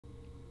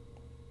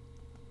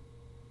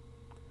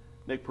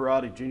Nick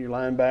Pierotti, junior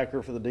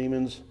linebacker for the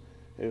Demons,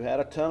 who had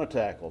a ton of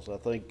tackles. I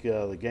think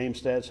the game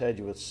stats had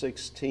you with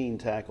 16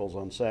 tackles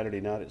on Saturday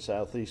night at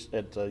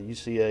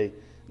UCA.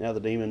 Now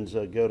the Demons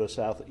go to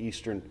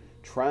Southeastern,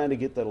 trying to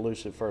get that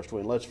elusive first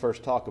win. Let's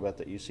first talk about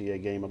that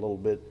UCA game a little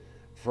bit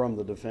from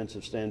the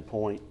defensive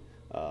standpoint.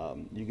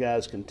 You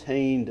guys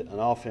contained an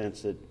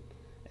offense that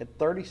had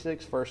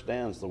 36 first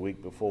downs the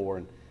week before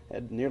and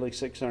had nearly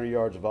 600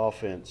 yards of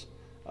offense.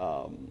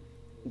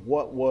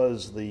 What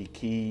was the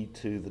key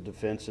to the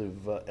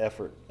defensive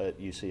effort at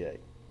UCA?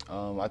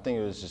 I think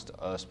it was just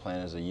us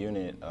playing as a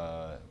unit.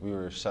 We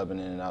were subbing in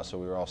and out, so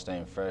we were all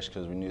staying fresh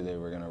because we knew they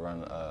were going to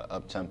run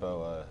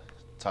up-tempo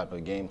type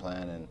of game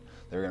plan, and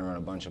they were going to run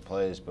a bunch of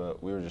plays,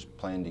 but we were just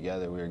playing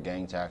together. We were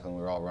gang tackling.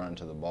 We were all running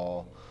to the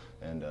ball,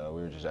 and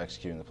we were just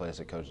executing the plays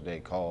that Coach Day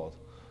called.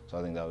 So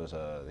I think that was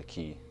the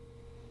key.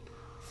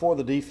 For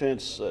the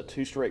defense,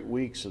 2 straight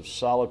weeks of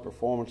solid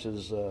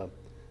performances,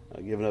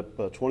 giving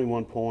up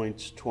 21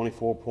 points,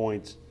 24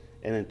 points,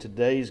 and in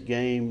today's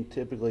game,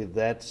 typically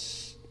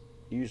that's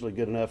usually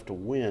good enough to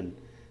win.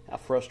 How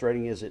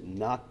frustrating is it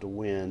not to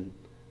win,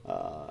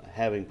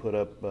 having put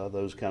up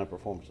those kind of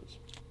performances?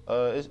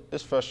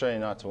 It's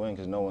frustrating not to win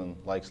because no one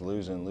likes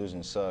losing.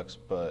 Losing sucks,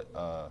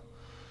 but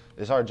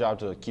it's our job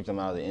to keep them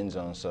out of the end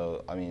zone.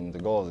 So, I mean, the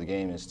goal of the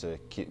game is to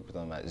keep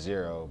them at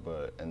 0,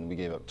 and we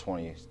gave up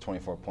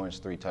 24 points,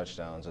 3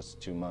 touchdowns. That's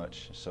too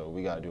much. So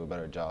we got to do a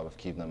better job of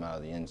keeping them out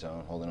of the end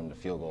zone, holding them to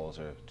field goals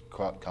or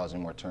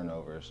causing more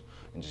turnovers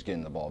and just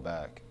getting the ball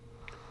back.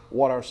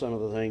 What are some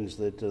of the things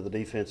that the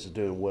defense is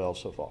doing well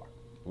so far?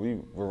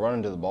 We're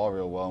running to the ball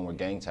real well, and we're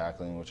gang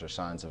tackling, which are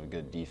signs of a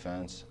good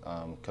defense.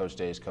 Coach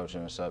Day is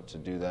coaching us up to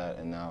do that,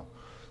 and now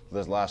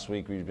this last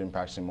week we've been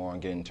practicing more on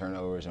getting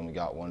turnovers, and we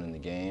got 1 in the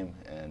game,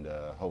 and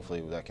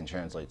hopefully that can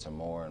translate to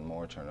more and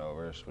more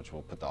turnovers, which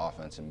will put the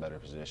offense in better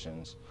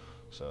positions.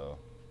 So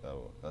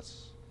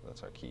that's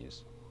our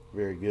keys.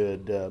 Very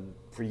good.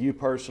 For you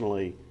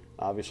personally,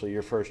 obviously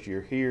your first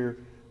year here,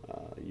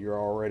 you're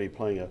already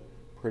playing a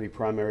pretty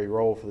primary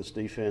role for this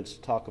defense.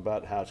 Talk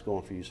about how it's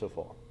going for you so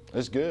far.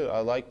 It's good. I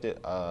liked it.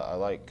 I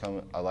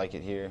like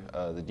it here.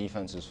 The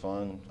defense is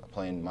fun.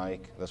 Playing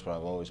Mike, that's what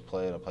I've always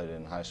played. I played it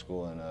in high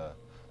school and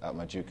at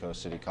my JUCO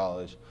City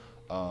College.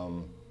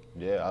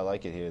 Yeah, I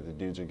like it here. The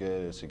dudes are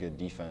good. It's a good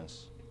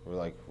defense.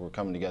 We're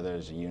coming together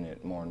as a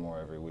unit more and more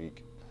every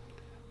week.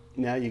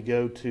 Now you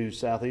go to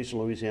Southeastern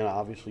Louisiana.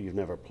 Obviously, you've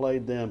never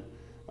played them.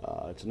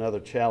 It's another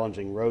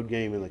challenging road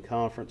game in the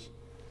conference.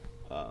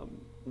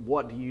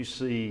 What do you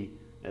see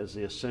as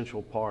the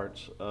essential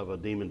parts of a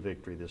Demon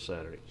victory this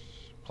Saturday?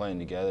 Playing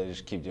together,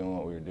 just keep doing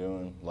what we were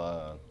doing.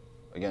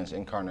 Against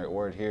Incarnate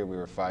Word here, we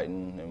were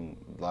fighting, and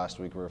last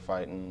week we were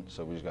fighting,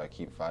 so we just got to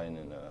keep fighting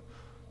and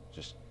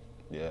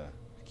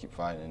keep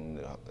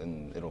fighting,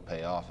 and it'll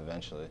pay off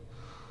eventually.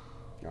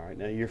 All right,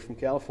 now you're from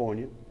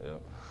California.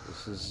 Yep.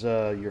 This is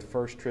your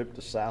first trip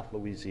to South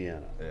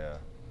Louisiana. Yeah.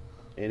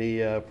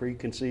 Any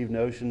preconceived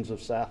notions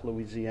of South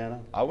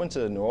Louisiana? I went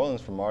to New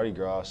Orleans for Mardi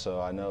Gras,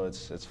 so I know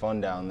it's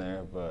fun down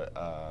there, but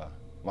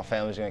my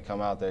family's going to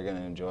come out, they're going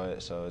to enjoy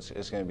it, so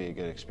it's going to be a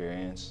good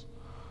experience.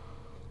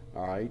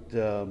 All right.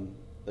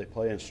 They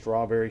play in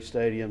Strawberry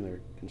Stadium. They're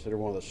considered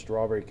one of the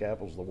strawberry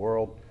capitals of the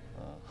world.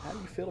 How do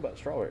you feel about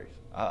strawberries?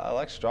 I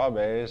like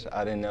strawberries.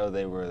 I didn't know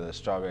they were the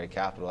strawberry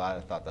capital. I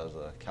thought that was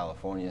a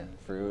California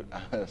fruit,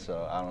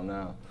 so I don't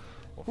know.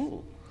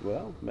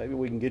 Well, maybe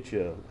we can get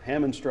you a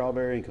Hammond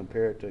strawberry and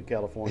compare it to a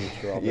California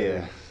strawberry.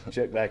 Yeah.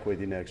 Check back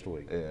with you next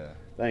week. Yeah.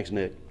 Thanks,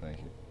 Nick. Thank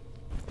you.